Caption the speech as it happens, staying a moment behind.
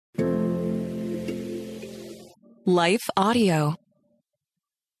Life Audio.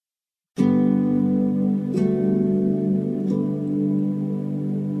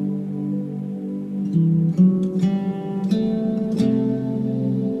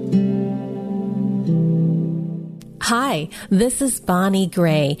 Hi, this is Bonnie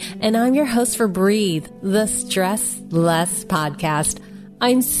Gray, and I'm your host for Breathe, the Stress Less podcast.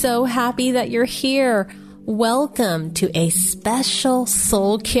 I'm so happy that you're here. Welcome to a special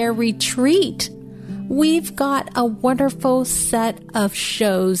soul care retreat. We've got a wonderful set of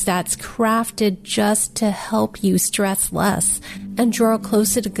shows that's crafted just to help you stress less and draw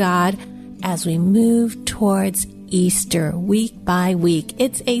closer to God as we move towards Easter week by week.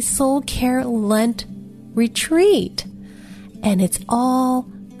 It's a soul care Lent retreat, and it's all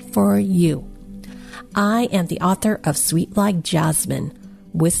for you. I am the author of Sweet Like Jasmine,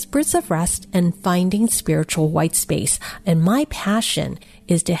 Whispers of Rest and Finding Spiritual White Space, and my passion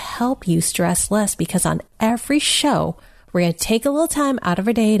is to help you stress less, because on every show, we're going to take a little time out of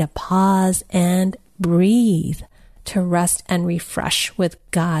our day to pause and breathe, to rest and refresh with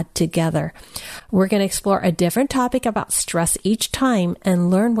God together. We're going to explore a different topic about stress each time and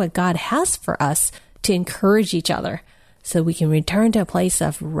learn what God has for us to encourage each other so we can return to a place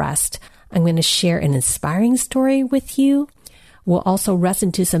of rest. I'm going to share an inspiring story with you. We'll also rest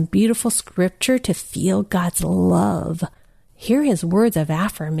into some beautiful scripture to feel God's love. Hear his words of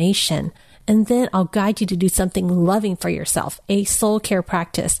affirmation. And then I'll guide you to do something loving for yourself, a soul care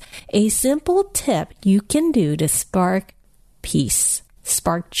practice, a simple tip you can do to spark peace,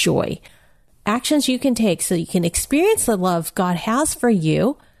 spark joy, actions you can take so you can experience the love God has for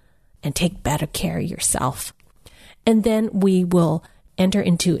you and take better care of yourself. And then we will enter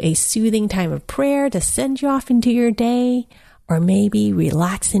into a soothing time of prayer to send you off into your day, or maybe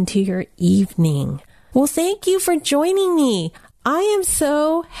relax into your evening. Well, thank you for joining me. I am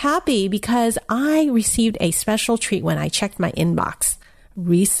so happy because I received a special treat when I checked my inbox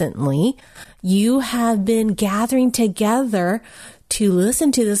recently. You have been gathering together to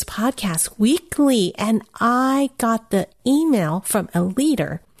listen to this podcast weekly, and I got the email from a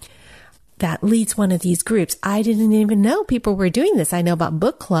leader that leads one of these groups. I didn't even know people were doing this. I know about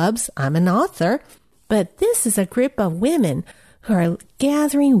book clubs. I'm an author, but this is a group of women who are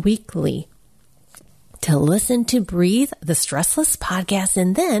gathering weekly to listen to Breathe, the Stressless podcast,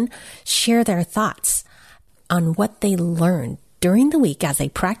 and then share their thoughts on what they learned during the week as they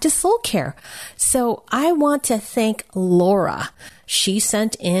practice soul care. So I want to thank Laura. She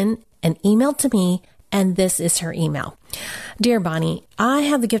sent in an email to me, and this is her email. Dear Bonnie, I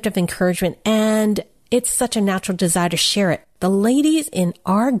have the gift of encouragement, and it's such a natural desire to share it. The ladies in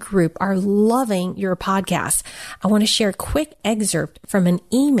our group are loving your podcast. I want to share a quick excerpt from an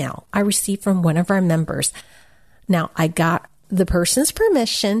email I received from one of our members. Now, I got the person's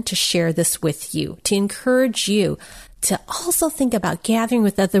permission to share this with you, to encourage you to also think about gathering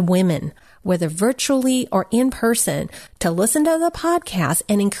with other women, whether virtually or in person, to listen to the podcast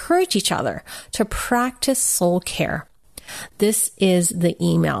and encourage each other to practice soul care. This is the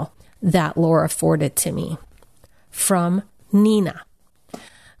email that Laura forwarded to me from Nina.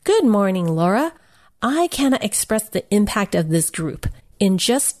 Good morning, Laura. I cannot express the impact of this group. In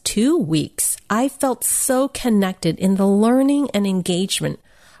just 2 weeks, I felt so connected in the learning and engagement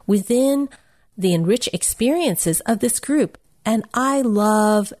within the enriched experiences of this group. And I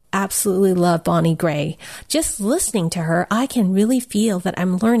absolutely love Bonnie Gray. Just listening to her, I can really feel that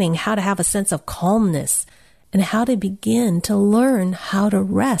I'm learning how to have a sense of calmness and how to begin to learn how to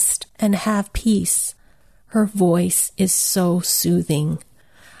rest and have peace. Her voice is so soothing.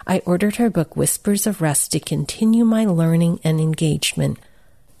 I ordered her book, Whispers of Rest, to continue my learning and engagement.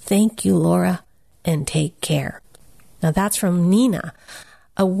 Thank you, Laura, and take care. Now that's from Nina,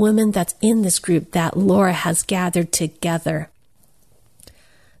 a woman that's in this group that Laura has gathered together.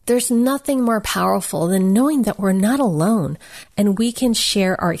 There's nothing more powerful than knowing that we're not alone and we can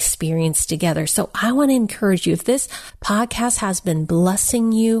share our experience together. So I want to encourage you, if this podcast has been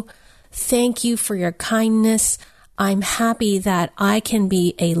blessing you, thank you for your kindness. I'm happy that I can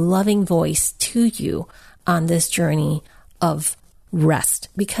be a loving voice to you on this journey of rest,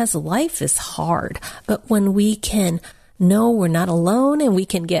 because life is hard. But when we can know we're not alone and we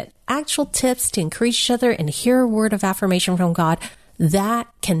can get actual tips to encourage each other and hear a word of affirmation from God, that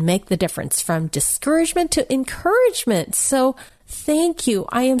can make the difference from discouragement to encouragement. So thank you.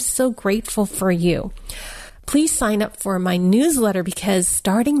 I am so grateful for you. Please sign up for my newsletter, because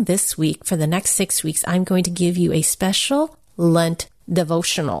starting this week, for the next 6 weeks, I'm going to give you a special Lent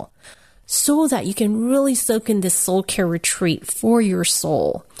devotional so that you can really soak in this soul care retreat for your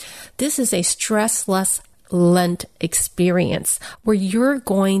soul. This is a stress-less Lent experience where you're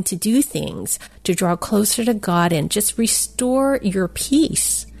going to do things to draw closer to God and just restore your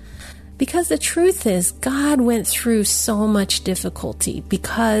peace. Because the truth is, God went through so much difficulty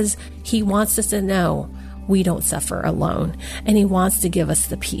because He wants us to know we don't suffer alone, and He wants to give us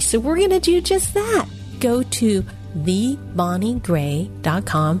the peace. So we're going to do just that. Go to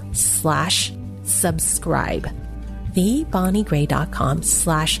thebonniegray.com/subscribe.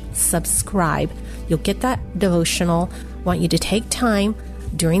 thebonniegray.com/subscribe. You'll get that devotional. I want you to take time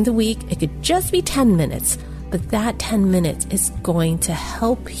during the week. It could just be 10 minutes, but that 10 minutes is going to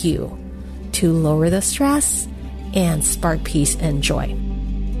help you to lower the stress and spark peace and joy.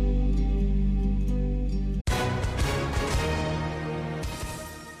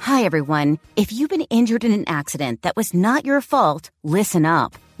 Hi, everyone. If you've been injured in an accident that was not your fault, listen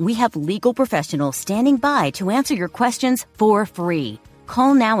up. We have legal professionals standing by to answer your questions for free.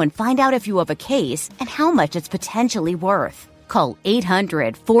 Call now and find out if you have a case and how much it's potentially worth. Call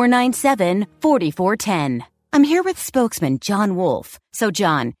 800-497-4410. I'm here with spokesman John Wolf. So,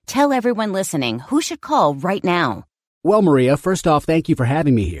 John, tell everyone listening who should call right now. Well, Maria, first off, thank you for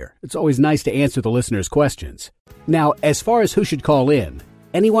having me here. It's always nice to answer the listeners' questions. Now, as far as who should call in,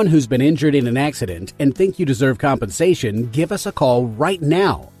 anyone who's been injured in an accident and think you deserve compensation, give us a call right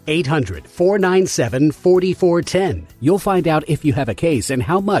now. 800-497-4410. You'll find out if you have a case and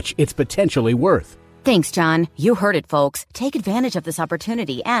how much it's potentially worth. Thanks, John. You heard it, folks. Take advantage of this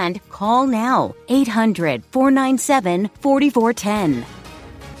opportunity and call now. 800-497-4410.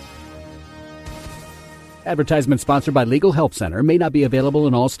 Advertisement sponsored by Legal Help Center. May not be available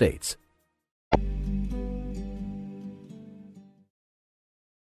in all states.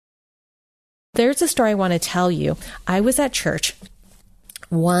 There's a story I want to tell you. I was at church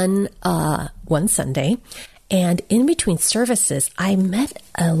one Sunday, and in between services, I met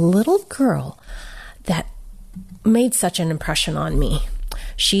a little girl that made such an impression on me.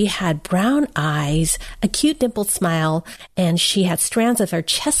 She had brown eyes, a cute dimpled smile, and she had strands of her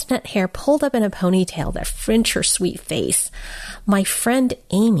chestnut hair pulled up in a ponytail that fringed her sweet face. My friend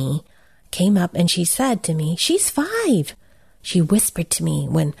Amy came up and she said to me, "She's 5. She whispered to me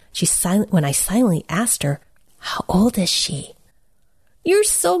when I silently asked her, "How old is she?" "You're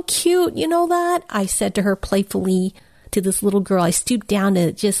so cute, you know that?" I said to her playfully. To this little girl, I stooped down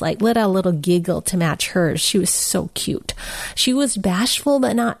to just let out a little giggle to match hers. She was so cute. She was bashful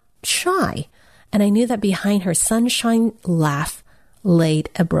but not shy, and I knew that behind her sunshine laugh laid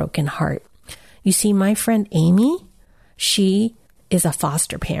a broken heart. You see, my friend Amy, she is a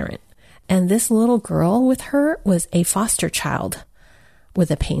foster parent, and this little girl with her was a foster child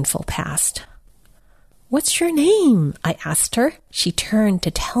with a painful past. "What's your name?" I asked her. She turned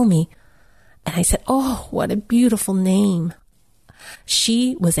to tell me, and I said, "Oh, what a beautiful name."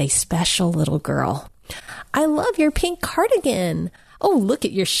 She was a special little girl. "I love your pink cardigan. Oh, look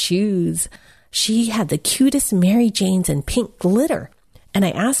at your shoes." She had the cutest Mary Janes and pink glitter. And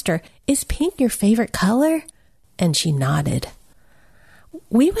I asked her, "Is pink your favorite color?" And she nodded.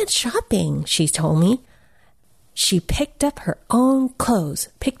 "We went shopping," she told me. She picked out her own clothes,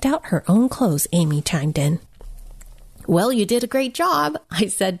 Amy chimed in. "Well, you did a great job," I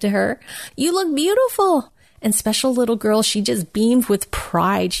said to her. "You look beautiful." And special little girl, she just beamed with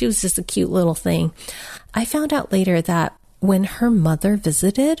pride. She was just a cute little thing. I found out later that when her mother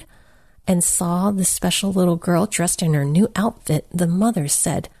visited and saw the special little girl dressed in her new outfit, the mother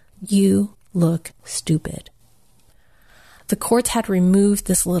said, "You look stupid." The courts had removed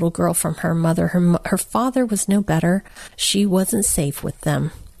this little girl from her mother. Her father was no better. She wasn't safe with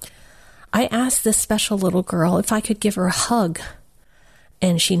them. I asked this special little girl if I could give her a hug,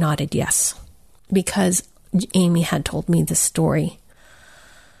 and she nodded yes, because Amy had told me this story.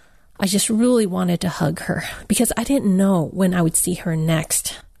 I just really wanted to hug her because I didn't know when I would see her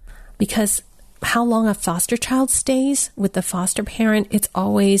next. Because how long a foster child stays with the foster parent, it's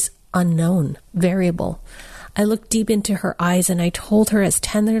always unknown, variable. I looked deep into her eyes and I told her as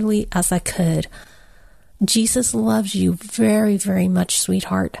tenderly as I could, "Jesus loves you very, very much,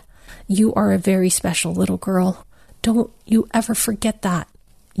 sweetheart. You are a very special little girl. Don't you ever forget that.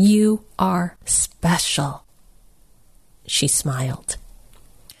 You are special." She smiled.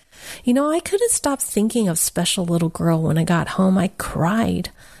 You know, I couldn't stop thinking of special little girl when I got home. I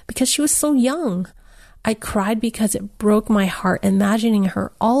cried because she was so young. I cried because it broke my heart imagining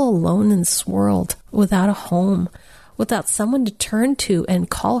her all alone in this world, without a home, without someone to turn to and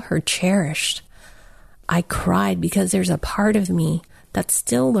call her cherished. I cried because there's a part of me that's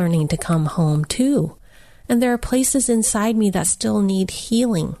still learning to come home too. And there are places inside me that still need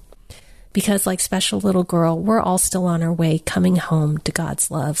healing. Because like special little girl, we're all still on our way coming home to God's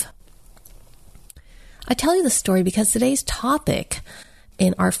love. I tell you the story because today's topic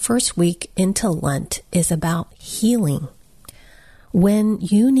in our first week into Lent is about healing. When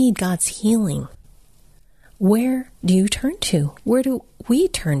you need God's healing, where do you turn to? Where do we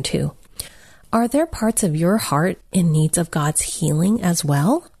turn to? Are there parts of your heart in needs of God's healing as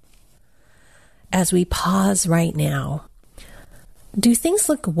well? As we pause right now, do things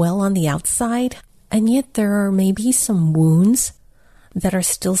look well on the outside, and yet there are maybe some wounds that are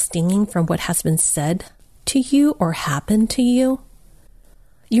still stinging from what has been said to you or happened to you?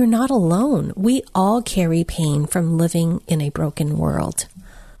 You're not alone. We all carry pain from living in a broken world.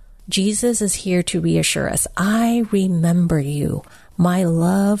 Jesus is here to reassure us. I remember you. My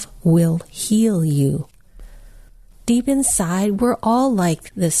love will heal you. Deep inside, we're all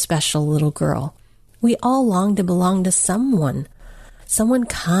like this special little girl. We all long to belong to someone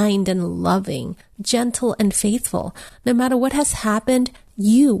kind and loving, gentle and faithful. No matter what has happened,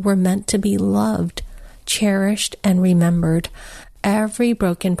 you were meant to be loved, cherished, and remembered. Every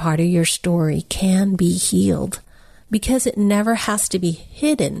broken part of your story can be healed because it never has to be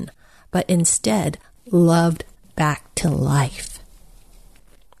hidden, but instead loved back to life.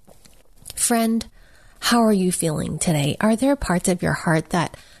 Friend, how are you feeling today? Are there parts of your heart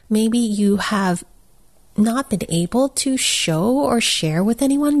that maybe you have not been able to show or share with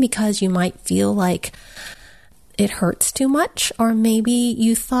anyone because you might feel like it hurts too much? Or maybe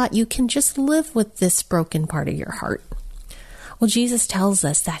you thought you can just live with this broken part of your heart. Well, Jesus tells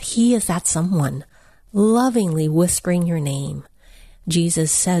us that He is that someone, lovingly whispering your name.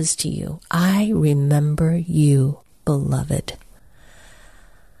 Jesus says to you, I remember you, beloved.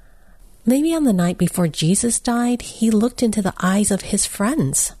 Maybe on the night before Jesus died, He looked into the eyes of His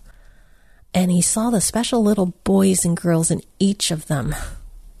friends, and He saw the special little boys and girls in each of them.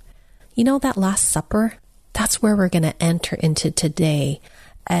 You know, that Last Supper, that's where we're going to enter into today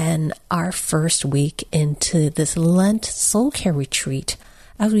and our first week into this Lent Soul Care Retreat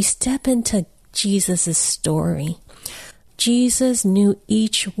as we step into Jesus' story. Jesus knew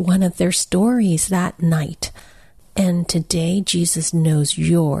each one of their stories that night, and today Jesus knows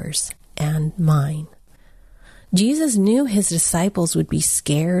yours and mine. Jesus knew His disciples would be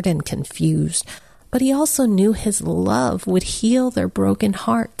scared and confused, but He also knew His love would heal their broken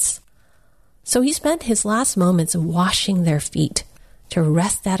hearts. So He spent His last moments washing their feet to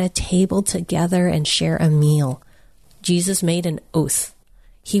rest at a table together and share a meal. Jesus made an oath.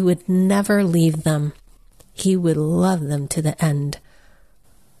 He would never leave them. He would love them to the end.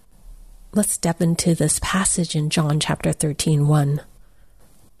 Let's step into this passage in John chapter 13:1.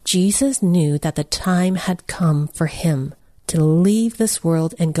 Jesus knew that the time had come for Him to leave this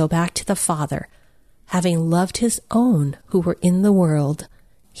world and go back to the Father. Having loved His own who were in the world,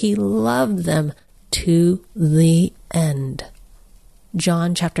 He loved them to the end.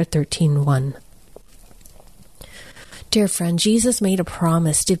 John chapter 13:1. Dear friend, Jesus made a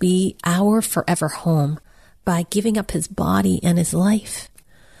promise to be our forever home by giving up His body and His life.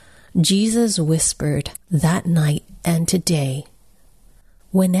 Jesus whispered that night and today,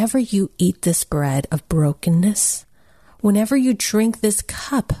 whenever you eat this bread of brokenness, whenever you drink this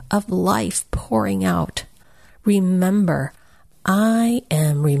cup of life pouring out, remember, I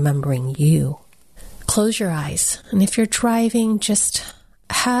am remembering you. Close your eyes, and if you're driving, just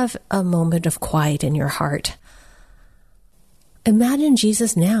have a moment of quiet in your heart. Imagine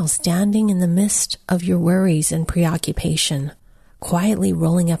Jesus now standing in the midst of your worries and preoccupation, quietly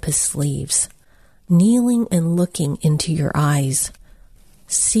rolling up His sleeves, kneeling and looking into your eyes.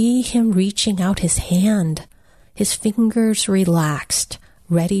 See Him reaching out His hand, His fingers relaxed,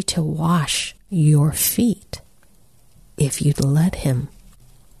 ready to wash your feet, if you'd let Him.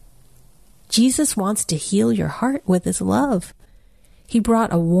 Jesus wants to heal your heart with His love. He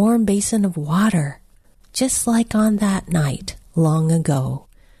brought a warm basin of water, just like on that night long ago.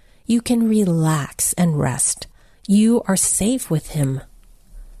 You can relax and rest. You are safe with Him.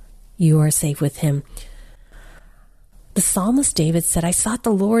 You are safe with Him. The psalmist David said, I sought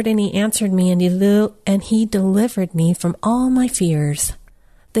the Lord and He answered me and He delivered me from all my fears.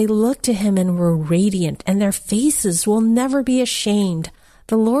 They looked to Him and were radiant, and their faces will never be ashamed.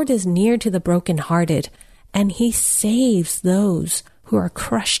 The Lord is near to the brokenhearted, and He saves those who are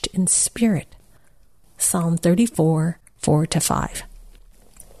crushed in spirit. Psalm 34, 4-5.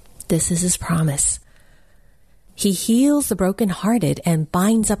 This is His promise. He heals the brokenhearted and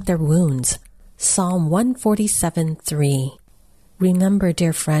binds up their wounds. Psalm 147:3. Remember,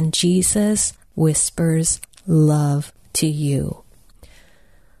 dear friend, Jesus whispers love to you.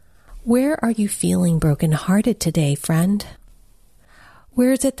 Where are you feeling brokenhearted today, friend?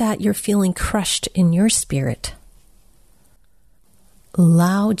 Where is it that you're feeling crushed in your spirit?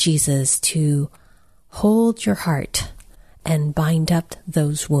 Allow Jesus to hold your heart and bind up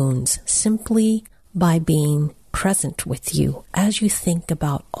those wounds simply by being present with you as you think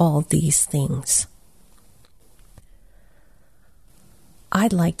about all these things.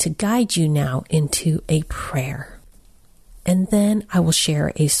 I'd like to guide you now into a prayer, and then I will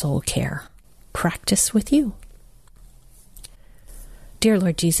share a soul care practice with you. Dear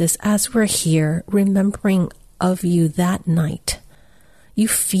Lord Jesus, as we're here remembering of you that night, you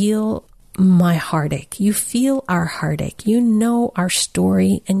feel my heartache. You feel our heartache. You know our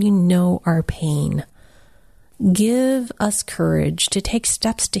story and you know our pain. Give us courage to take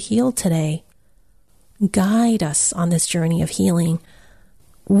steps to heal today. Guide us on this journey of healing.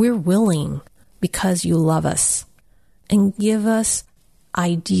 We're willing because you love us. And give us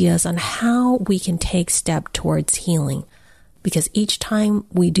ideas on how we can take step towards healing. Because each time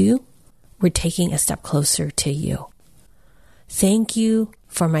we do, we're taking a step closer to you. Thank you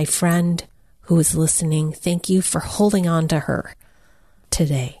for my friend who is listening. Thank you for holding on to her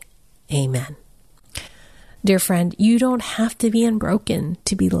today. Amen. Dear friend, you don't have to be unbroken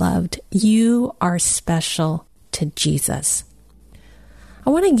to be loved. You are special to Jesus. I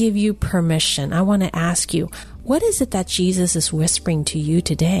want to give you permission. I want to ask you, what is it that Jesus is whispering to you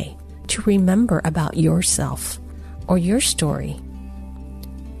today to remember about yourself or your story?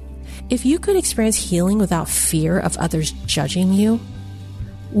 If you could experience healing without fear of others judging you,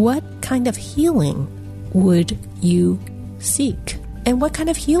 what kind of healing would you seek? And what kind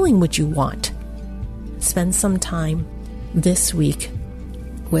of healing would you want? Spend some time this week,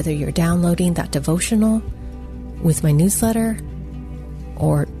 whether you're downloading that devotional with my newsletter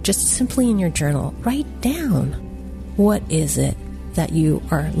or just simply in your journal, write down what is it that you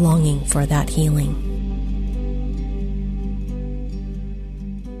are longing for that healing.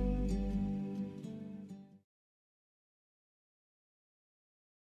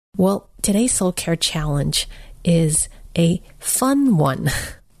 Well, today's Soul Care Challenge is a fun one.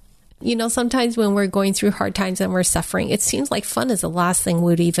 You know, sometimes when we're going through hard times and we're suffering, it seems like fun is the last thing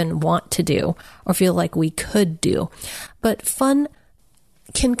we'd even want to do or feel like we could do. But fun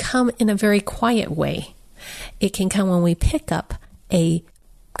can come in a very quiet way. It can come when we pick up a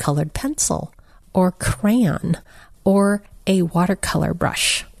colored pencil or crayon or a watercolor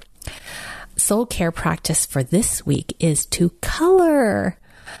brush. Soul care practice for this week is to color.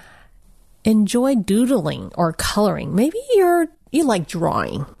 Enjoy doodling or coloring. Maybe you like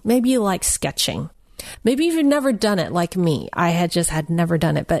drawing. Maybe you like sketching. Maybe you've never done it like me. I had never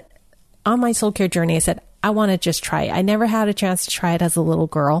done it, but on my soul care journey, I said, I want to just try it. I never had a chance to try it as a little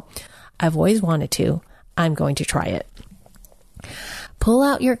girl. I've always wanted to. I'm going to try it. Pull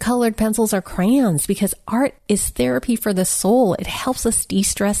out your colored pencils or crayons because art is therapy for the soul. It helps us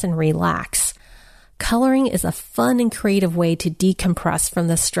de-stress and relax. Coloring is a fun and creative way to decompress from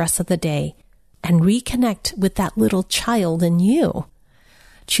the stress of the day and reconnect with that little child in you.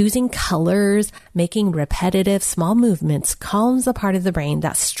 Choosing colors, making repetitive small movements calms the part of the brain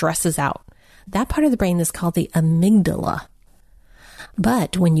that stresses out. That part of the brain is called the amygdala.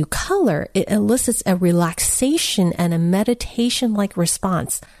 But when you color, it elicits a relaxation and a meditation-like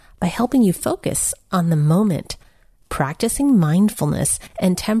response by helping you focus on the moment, practicing mindfulness,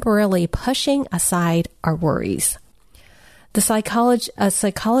 and temporarily pushing aside our worries. The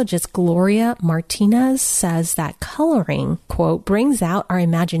psychologist Gloria Martinez says that coloring, quote, brings out our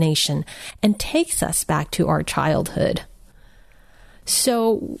imagination and takes us back to our childhood.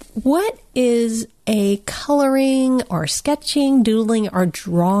 So what is a coloring or sketching, doodling, or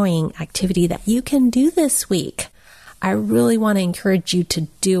drawing activity that you can do this week? I really want to encourage you to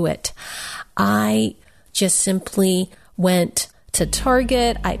do it. I just simply went to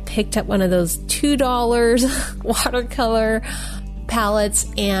Target. I picked up one of those $2 watercolor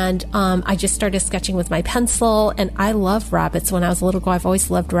palettes and I just started sketching with my pencil. And I love rabbits. When I was a little girl, I've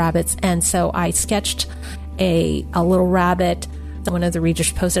always loved rabbits. And so I sketched a little rabbit. One of the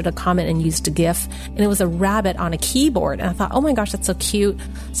readers posted a comment and used a GIF, and it was a rabbit on a keyboard. And I thought, oh my gosh, that's so cute.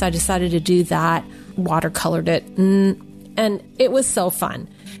 So I decided to do that, watercolored it, and it was so fun.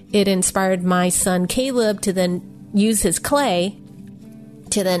 It inspired my son Caleb to then use his clay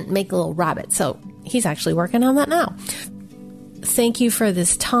to then make a little rabbit. So he's actually working on that now. Thank you for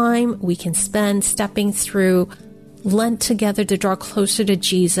this time we can spend stepping through Lent together to draw closer to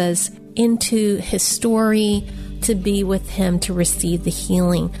Jesus, into his story, to be with him, to receive the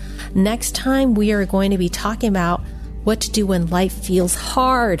healing. Next time, we are going to be talking about what to do when life feels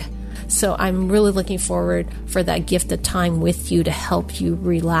hard. So I'm really looking forward for that gift of time with you to help you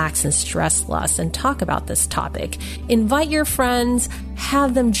relax and stress less and talk about this topic. Invite your friends,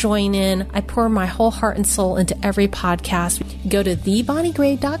 have them join in. I pour my whole heart and soul into every podcast. Go to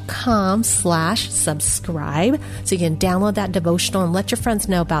thebonniegray.com/subscribe so you can download that devotional and let your friends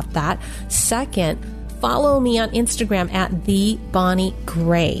know about that. Second, follow me on Instagram at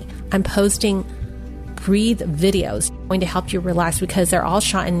 @thebonniegray. I'm posting Breathe videos going to help you relax because they're all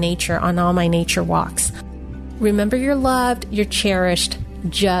shot in nature on all my nature walks. Remember, you're loved, you're cherished.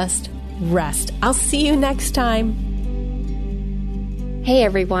 Just rest. I'll see you next time. Hey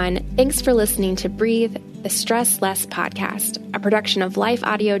everyone, thanks for listening to Breathe, the Stress Less podcast, a production of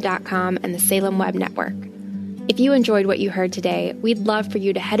lifeaudio.com and the Salem Web Network. If you enjoyed what you heard today, we'd love for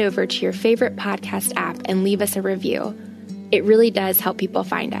you to head over to your favorite podcast app and leave us a review. It really does help people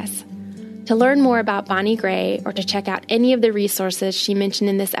find us. To learn more about Bonnie Gray or to check out any of the resources she mentioned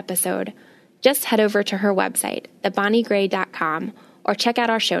in this episode, just head over to her website, thebonniegray.com, or check out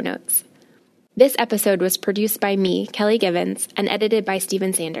our show notes. This episode was produced by me, Kelly Givens, and edited by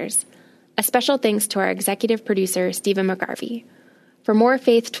Stephen Sanders. A special thanks to our executive producer, Stephen McGarvey. For more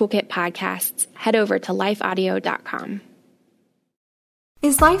Faith Toolkit podcasts, head over to lifeaudio.com.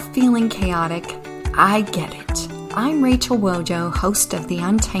 Is life feeling chaotic? I get it. I'm Rachel Wojo, host of the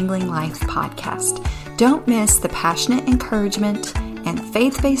Untangling Life podcast. Don't miss the passionate encouragement and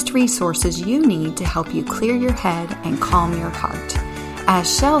faith-based resources you need to help you clear your head and calm your heart.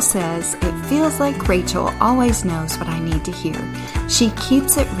 As Shell says, it feels like Rachel always knows what I need to hear. She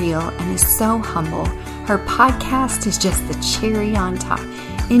keeps it real and is so humble. Her podcast is just the cherry on top.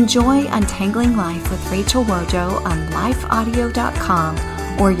 Enjoy Untangling Life with Rachel Wojo on lifeaudio.com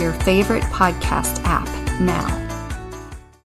or your favorite podcast app now.